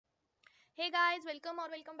Hey guys, welcome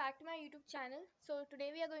back to my YouTube channel. So today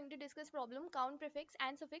we are going to discuss problem count prefix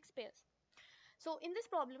and suffix pairs. So in this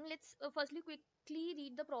problem, let's firstly quickly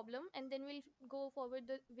read the problem and then we'll go forward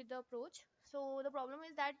with the approach. So the problem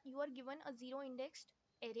is that you are given a zero indexed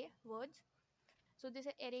array words. So this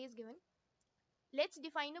array is given. Let's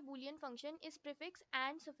define a boolean function is prefix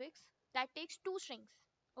and suffix that takes two strings.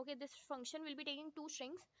 Okay, this function will be taking two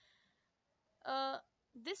strings. Uh,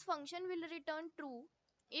 this function will return true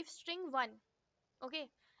if string 1, okay,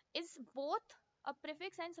 is both a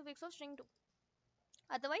prefix and suffix of string 2,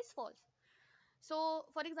 otherwise false. So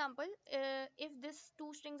for example, if these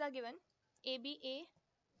two strings are given aba,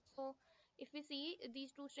 so if we see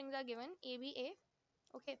these two strings are given aba,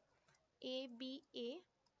 okay, aba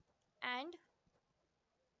and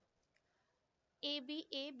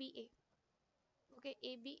ababa, okay,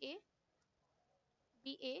 ababa,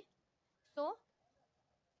 so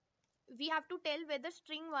we have to tell whether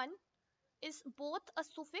string 1 is both a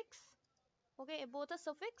suffix, okay, both a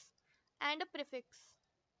suffix and a prefix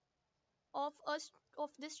of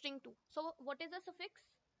this string 2. So what is the suffix?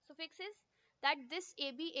 Suffix is that this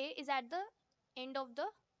aba is at the end of the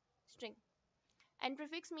string, and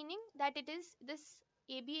prefix meaning that it is this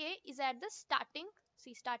aba is at the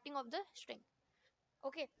starting of the string.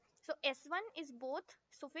 Okay, so s1 is both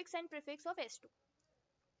suffix and prefix of s2.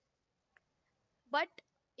 But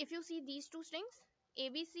if you see these two strings,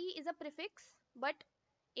 abc is a prefix, but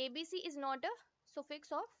abc is not a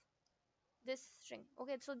suffix of this string.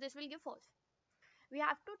 Okay, so this will give false. We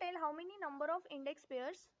have to tell how many number of index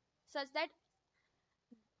pairs such that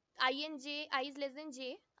I and j, I is less than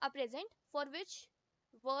j, are present for which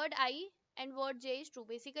word I and word j is true.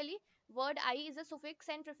 Basically, word I is a suffix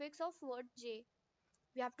and prefix of word j.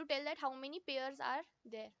 We have to tell that how many pairs are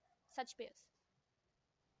there, such pairs.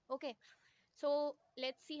 Okay, so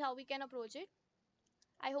let's see how we can approach it.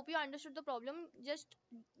 I hope you understood the problem. Just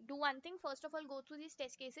do one thing. First of all, go through these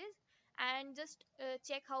test cases and just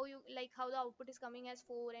check how the output is coming as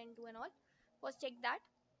 4 and 2 and all. First check that.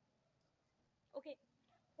 Okay,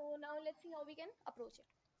 so now let's see how we can approach it.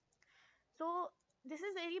 So this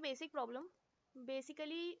is very basic problem.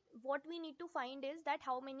 Basically what we need to find is that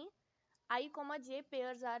how many I comma j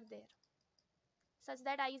pairs are there such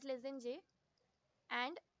that I is less than j,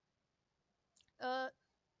 and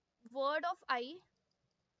word of I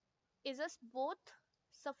is a both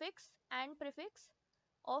suffix and prefix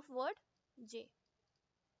of word j.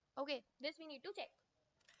 Okay, this we need to check.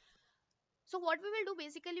 So what we will do,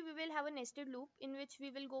 basically we will have a nested loop in which we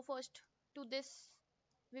will go first to this.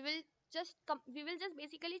 We will just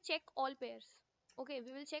basically check all pairs. Okay,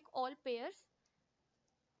 we will check all pairs.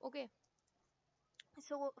 Okay,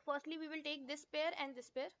 so firstly we will take this pair and this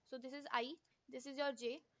pair. So this is I, this is your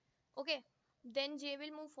j. Okay, then j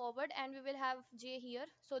will move forward and we will have j here.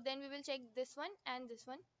 So then we will check this one and this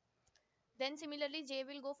one. Then similarly j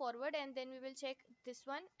will go forward and then we will check this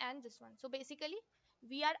one and this one. So basically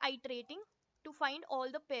we are iterating to find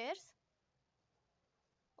all the pairs.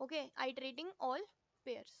 Okay, iterating all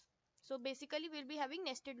pairs. So basically we'll be having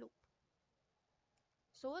nested loop.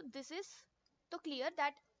 So this is to clear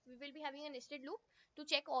that we will be having a nested loop to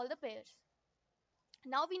check all the pairs.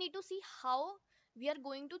 Now we need to see how we are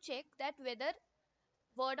going to check that whether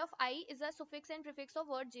word of I is a suffix and prefix of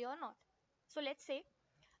word j or not. So let's say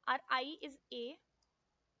our I is a.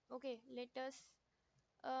 Okay,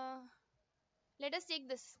 uh, let us take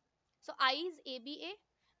this. So I is aba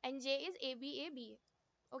and j is ababa.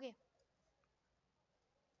 Okay,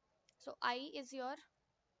 so I is your,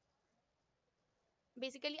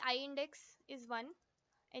 basically I index is 1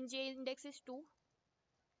 and j index is 2.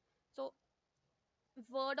 So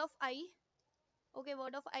word of I, okay,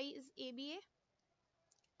 word of I is aba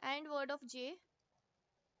and word of j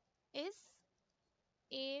is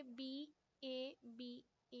ababa.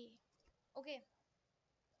 Okay,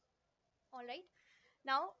 all right.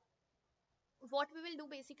 Now what we will do,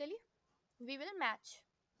 basically we will match.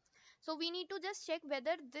 So we need to just check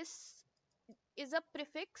whether this is a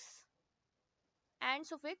prefix and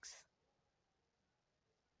suffix,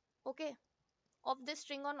 okay, of this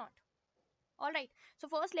string or not. All right, so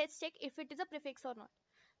first let's check if it is a prefix or not.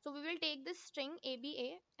 So we will take this string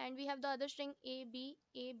aba and we have the other string ababa.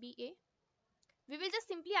 We will just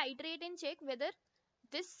simply iterate and check whether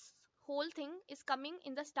this whole thing is coming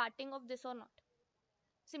in the starting of this or not.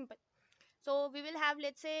 Simple. So we will have,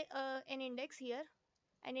 let's say, an index here,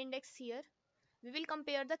 an index here. We will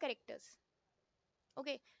compare the characters.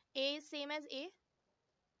 Okay, a is same as a,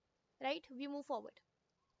 right? We move forward.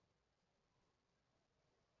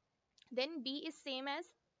 Then b is same as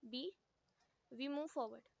b. We move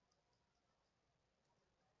forward.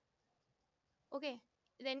 Okay,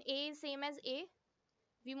 then A is same as A,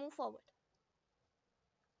 we move forward.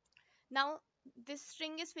 Now this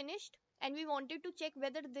string is finished and we wanted to check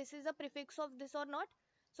whether this is a prefix of this or not.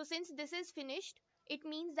 So since this is finished, it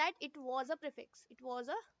means that it was a prefix. It was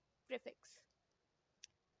a prefix.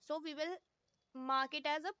 So we will mark it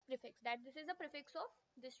as a prefix, that this is a prefix of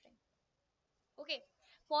this string. Okay.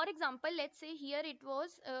 For example, let's say here it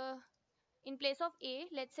was in place of A,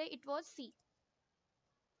 let's say it was C.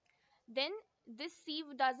 Then this C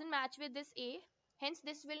doesn't match with this A, hence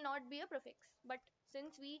this will not be a prefix. But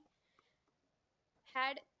since we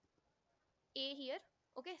had A here,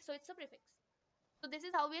 okay, so it's a prefix. So this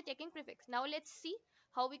is how we are checking prefix. Now let's see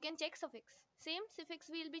how we can check suffix. Same suffix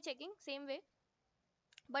we will be checking same way.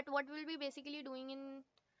 But what we'll be basically doing in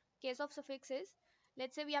case of suffix is,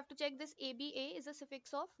 let's say we have to check this ABA is a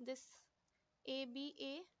suffix of this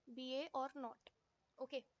ABA, BA or not.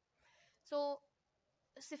 Okay. So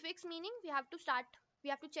suffix meaning we have to start, we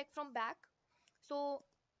have to check from back. So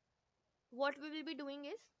what we will be doing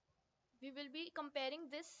is, we will be comparing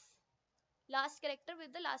this last character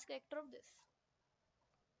with the last character of this.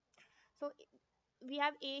 So we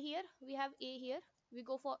have A here, we have A here, we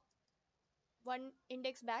go for one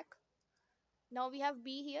index back. Now we have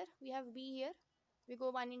B here, we have B here, we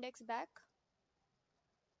go one index back.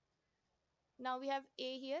 Now we have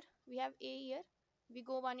A here, we have A here, we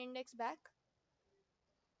go one index back.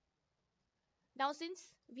 Now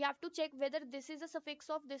since we have to check whether this is a suffix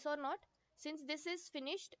of this or not, since this is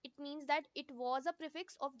finished, it means that it was a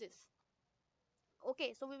prefix of this.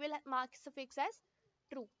 Okay, so we will mark suffix as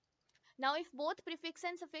true. Now if both prefix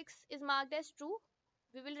and suffix is marked as true,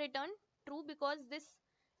 we will return true because this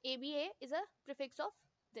ABA is a prefix of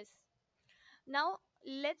this. Now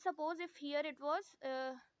let's suppose if here it was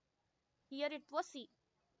C.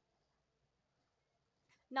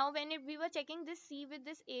 Now when we were checking this C with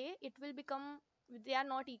this A, it will become, they are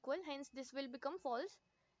not equal, hence this will become false.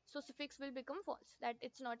 So suffix will become false, that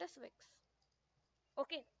it's not a suffix.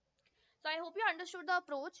 Okay. So I hope you understood the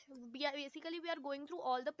approach. Basically we are going through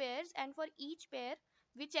all the pairs, and for each pair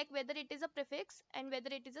we check whether it is a prefix and whether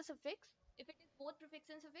it is a suffix. If it is both prefix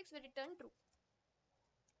and suffix, we return true.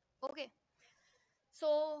 Okay.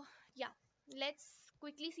 So yeah, let's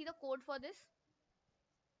quickly see the code for this.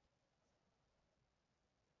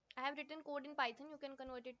 I have written code in Python. You can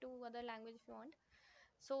convert it to other language if you want.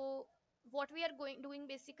 So what we are doing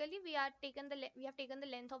basically, we have taken the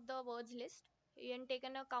length of the words list and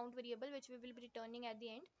taken a count variable which we will be returning at the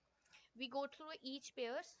end. We go through each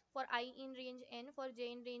pairs for I in range n, for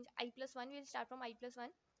j in range I plus 1. We'll start from I plus 1,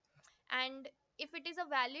 and if it is a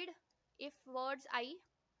valid, if words I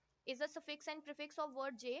is a suffix and prefix of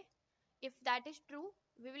word j, if that is true,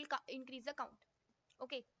 we will increase the count.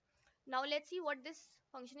 Okay. Now let's see what this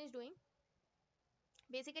function is doing.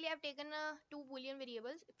 Basically I've taken two boolean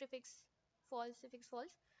variables, prefix false, suffix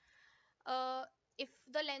false. uh, if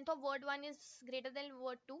the length of word 1 is greater than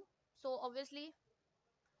word 2, so obviously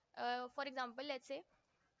for example, let's say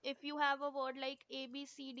if you have a word like A B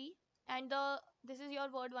C D, and this is your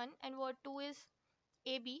word 1 and word 2 is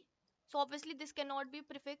AB, so obviously this cannot be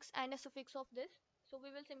prefix and a suffix of this, so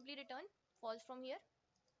we will simply return false from here.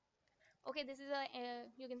 Okay, this is a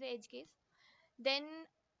you can say edge case. Then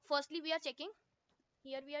firstly we are checking,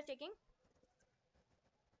 here we are checking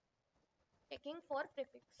for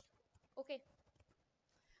prefix. Okay,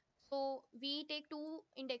 so we take two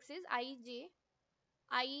indexes I j.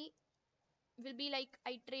 I will be like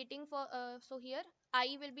iterating for so here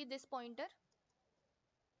I will be this pointer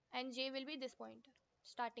and j will be this pointer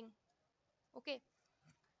starting. Okay,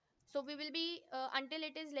 so we will be until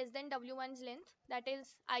it is less than w1's length, that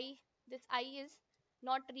is I, this I is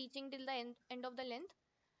not reaching till the end of the length,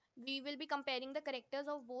 we will be comparing the characters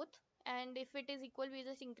of both, and if it is equal we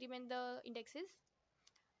just increment the indexes.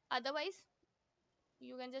 Otherwise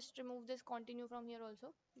you can just remove this continue from here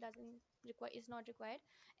also, doesn't require, is not required.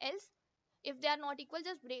 Else if they are not equal,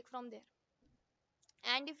 just break from there.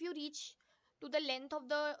 And if you reach to the length of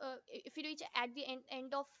the if you reach at the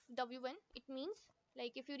end of w1, it means,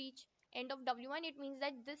 like if you reach end of w1, it means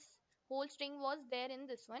that this whole string was there in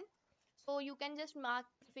this one, so you can just mark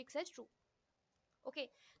prefix as true. Okay,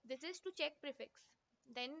 this is to check prefix.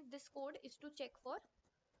 Then this code is to check for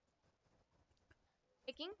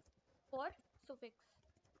checking for suffix.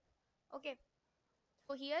 Okay,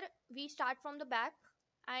 so here we start from the back,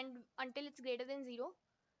 and until it's greater than 0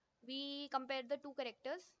 we compare the two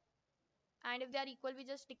characters, and if they are equal we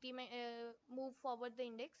just decrement move forward the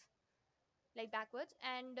index like backwards.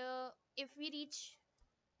 And if we reach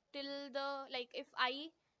till the, like if I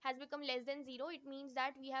has become less than 0, it means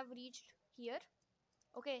that we have reached here.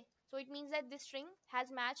 Okay, so it means that this string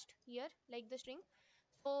has matched here, like the string,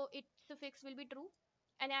 So its suffix will be true,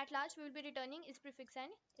 and at last we will be returning its prefix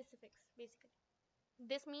and its suffix basically.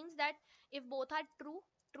 This means that if both are true,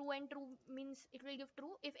 true and true means it will give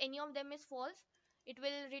true. If any of them is false, it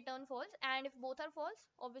will return false, and if both are false,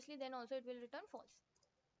 obviously then also it will return false.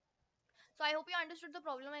 So I hope you understood the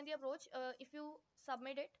problem and the approach. If you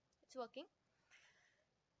submit it, it's working.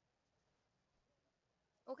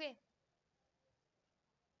 Okay.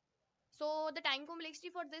 So the time complexity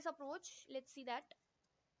for this approach, let's see that.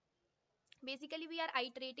 Basically, we are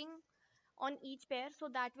iterating on each pair, so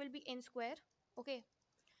that will be n square. Okay.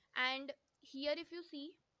 And here, if you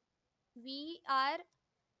see, we are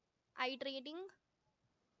iterating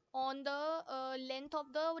on the length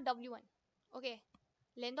of the w1. Okay,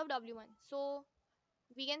 length of w1. So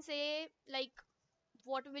we can say like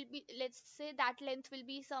what will be, let's say that length will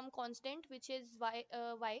be some constant which is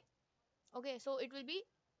y. Okay, so it will be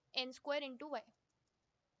n square into y,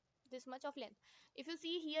 this much of length. If you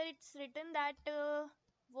see here, it's written that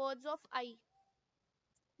words of I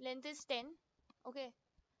length is 10. Okay,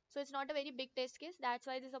 so it's not a very big test case, that's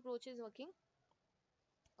why this approach is working.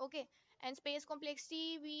 Okay, and space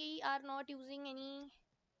complexity, we are not using any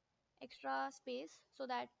extra space, so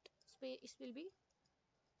that space will be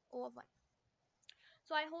O of 1.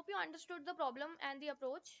 So I hope you understood the problem and the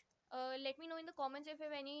approach. Let me know in the comments if you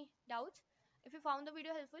have any doubts. If you found the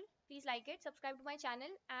video helpful, please like it, subscribe to my channel,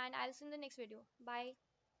 and I'll see you in the next video. Bye.